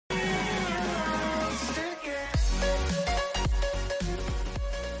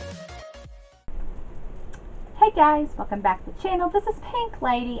Hey guys, welcome back to the channel. This is Pink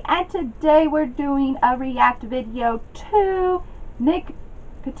Lady, and today we're doing a react video to Nick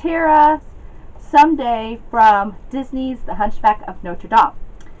Pitera's Someday from Disney's The Hunchback of Notre Dame.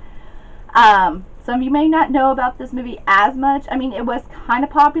 Some of you may not know about this movie as much. I mean, it was kind of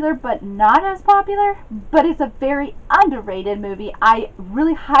popular, but not as popular. But it's a very underrated movie. I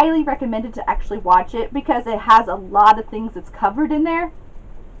really highly recommend it to actually watch it because it has a lot of things that's covered in there.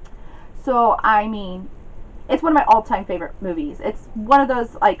 So, I mean, it's one of my all-time favorite movies. It's one of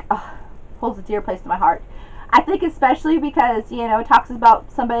those, like, holds a dear place in my heart. I think especially because, you know, it talks about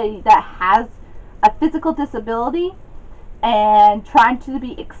somebody that has a physical disability and trying to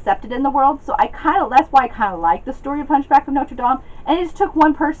be accepted in the world. So that's why I kind of like the story of Hunchback of Notre Dame. And it just took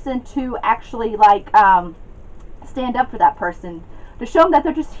one person to actually, like, stand up for that person, to show them that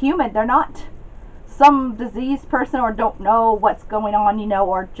they're just human. They're not some diseased person or don't know what's going on, you know,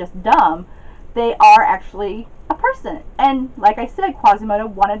 or just dumb. They are actually a person. And like I said, Quasimodo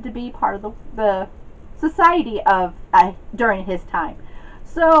wanted to be part of the society of during his time.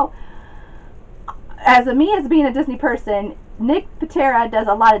 So as being a Disney person, Nick Pitera does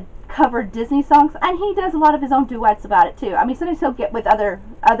a lot of covered Disney songs, and he does a lot of his own duets about it too. I mean, sometimes he'll get with other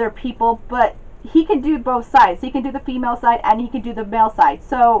people, but he can do both sides. He can do the female side and he can do the male side.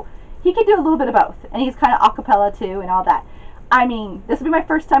 So he can do a little bit of both, and he's kind of a cappella too and all that. I mean, this will be my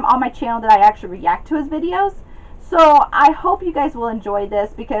first time on my channel that I actually react to his videos. So I hope you guys will enjoy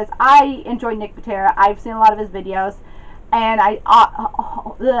this because I enjoy Nick Pitera. I've seen a lot of his videos, and I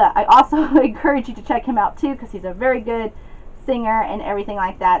also encourage you to check him out too because he's a very good singer and everything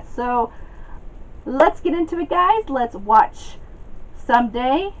like that. So let's get into it, guys. Let's watch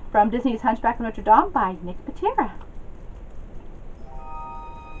Someday from Disney's Hunchback of Notre Dame by Nick Pitera.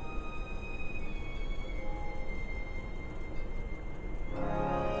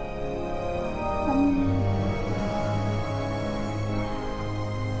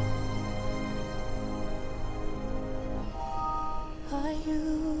 I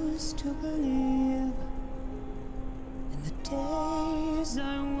used to believe in the days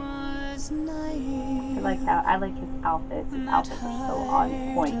I was naive. I like his outfits. His outfits are so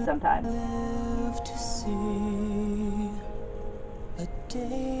on point sometimes. Live to see a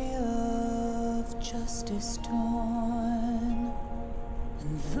day of justice dawn,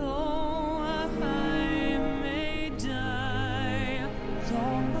 and though I may die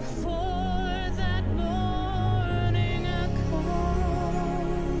long before that morning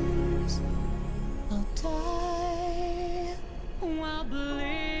comes, I'll die while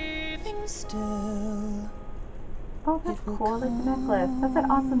believing still. Oh, that's cool. Like the necklace. That's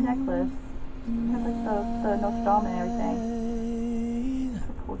an awesome necklace. It has like the Notre Dame and everything. So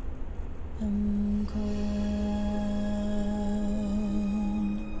cool. I'm gone.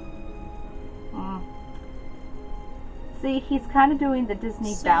 See, he's kind of doing the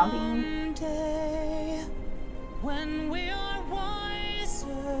Disney bounding. Someday, when we are wiser,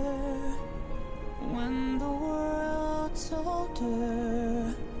 when the world's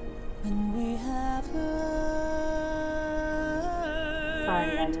older, when we have learned.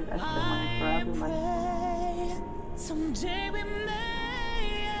 Sorry, I just been wanting for everyone. Someday we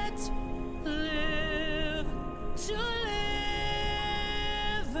may yet live to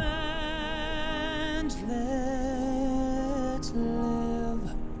live and let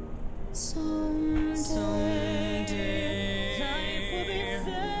live. Someday life will be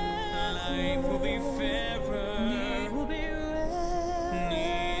fairer. Life will be fairer. Need will be rarer.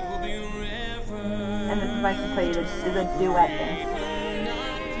 Need will be rarer. And this is why I can play the duet thing.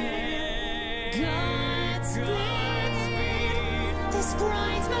 This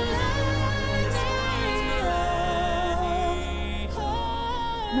brightens my life.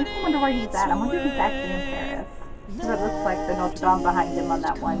 Makes me wonder where he's at. I wonder if he's actually in Paris. Because it looks like the Notre Dame behind him on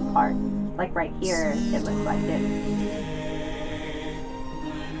that one part. Like right here, it looks like it.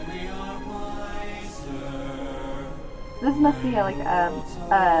 This must be like a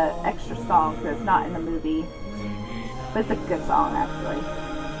extra song because it's not in the movie. But it's a good song actually.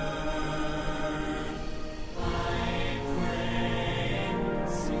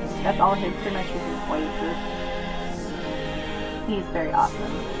 That's all his, pretty much his voices. He's very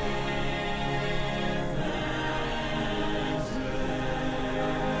awesome.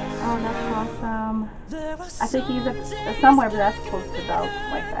 Oh, that's awesome. I think he's somewhere, but that's supposed to go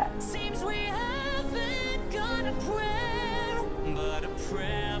like that. Seems we haven't got a prayer, but a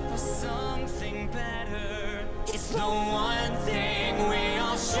prayer for something better. It's the one thing we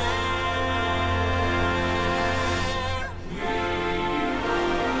all share.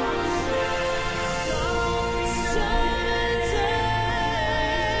 Someday,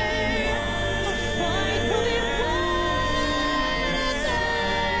 a fight will be won.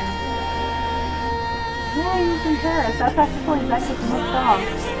 That's actually exactly the next song.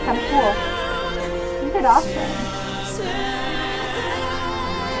 Kind of cool. You did awesome.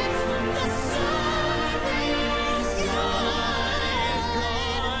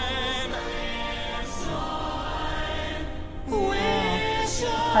 It's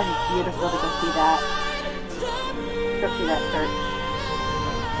probably beautiful to go see that. Go see that church.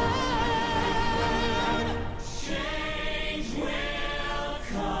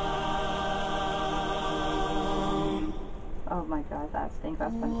 Oh my god, that stinks.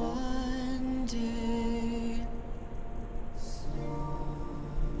 That's fun too.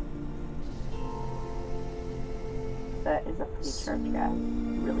 That is a pretty church, guys.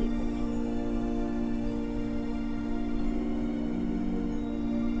 Really pretty.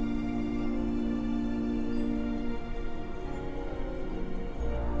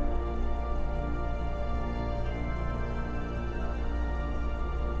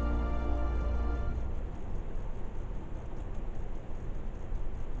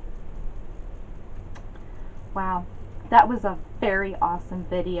 Wow, that was a very awesome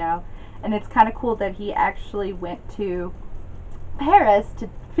video, and it's kind of cool that he actually went to Paris to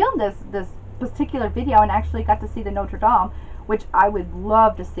film this particular video and actually got to see the Notre Dame, which I would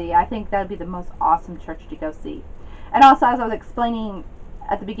love to see. I think that would be the most awesome church to go see. And also, as I was explaining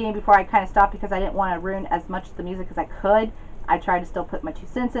at the beginning before I kind of stopped because I didn't want to ruin as much of the music as I could, I tried to still put my 2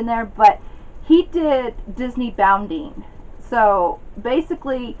 cents in there, but he did Disney bounding. So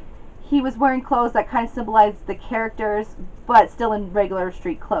basically, he was wearing clothes that kind of symbolized the characters, but still in regular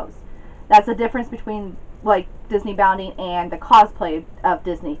street clothes. That's the difference between like Disney bounding and the cosplay of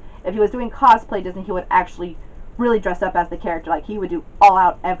Disney. If he was doing cosplay Disney, he would actually really dress up as the character. Like, he would do all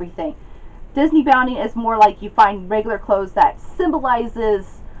out everything. Disney bounding is more like you find regular clothes that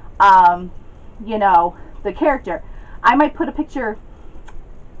symbolizes, you know, the character. I might put a picture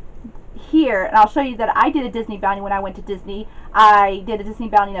here, and I'll show you that I did a Disney bounding when I went to Disney. I did a Disney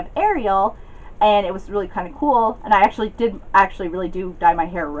bounding of Ariel, and it was really kind of cool. And I actually really do dye my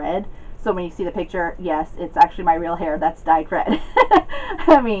hair red. So when you see the picture, yes, it's actually my real hair that's dyed red.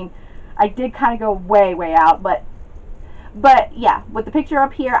 I mean, I did kind of go way out, but yeah, with the picture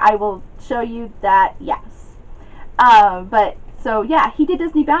up here, I will show you that, yes. But so yeah, he did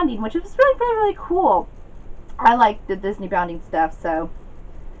Disney bounding, which was really cool. I like the Disney bounding stuff, so.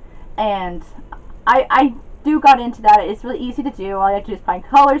 And I do got into that. It's really easy to do. All you have to do is find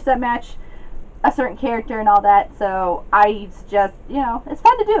colors that match a certain character and all that. So I suggest, you know, it's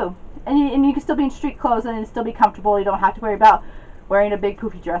fun to do. And you can still be in street clothes and still be comfortable. You don't have to worry about wearing a big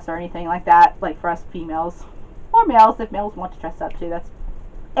poofy dress or anything like that, like for us females. Or males, if males want to dress up too. That's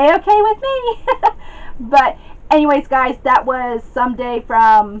A-okay with me. But anyways, guys, that was Someday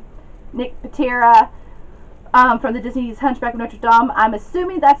from Nick Pitera. From the Disney's Hunchback of Notre Dame. I'm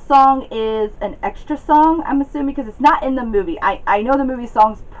assuming that song is an extra song. I'm assuming because it's not in the movie. I know the movie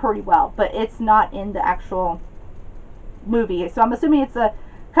songs pretty well, but it's not in the actual movie. So I'm assuming it's a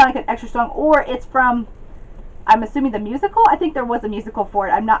kind of like an extra song, or it's from, I'm assuming, the musical. I think there was a musical for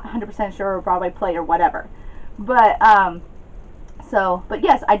it. I'm not 100% sure, or Broadway play or whatever. But but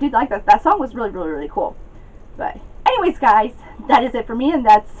yes, I did like that. That song was really cool. But anyways, guys, that is it for me, and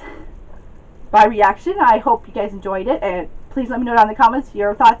that's my reaction. I hope you guys enjoyed it, and please let me know down in the comments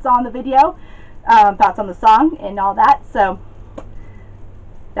your thoughts on the video, thoughts on the song and all that. So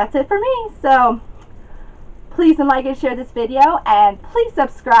that's it for me. So please like and share this video, and please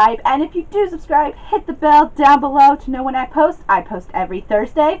subscribe, and if you do subscribe, hit the bell down below to know when I post. I post every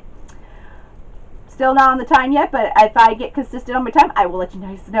Thursday. Still not on the time yet, but if I get consistent on my time, I will let you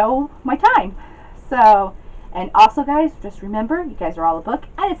guys know my time. So, and also, guys, just remember, you guys are all a book,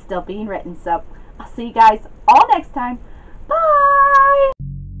 and it's still being written. So I'll see you guys all next time.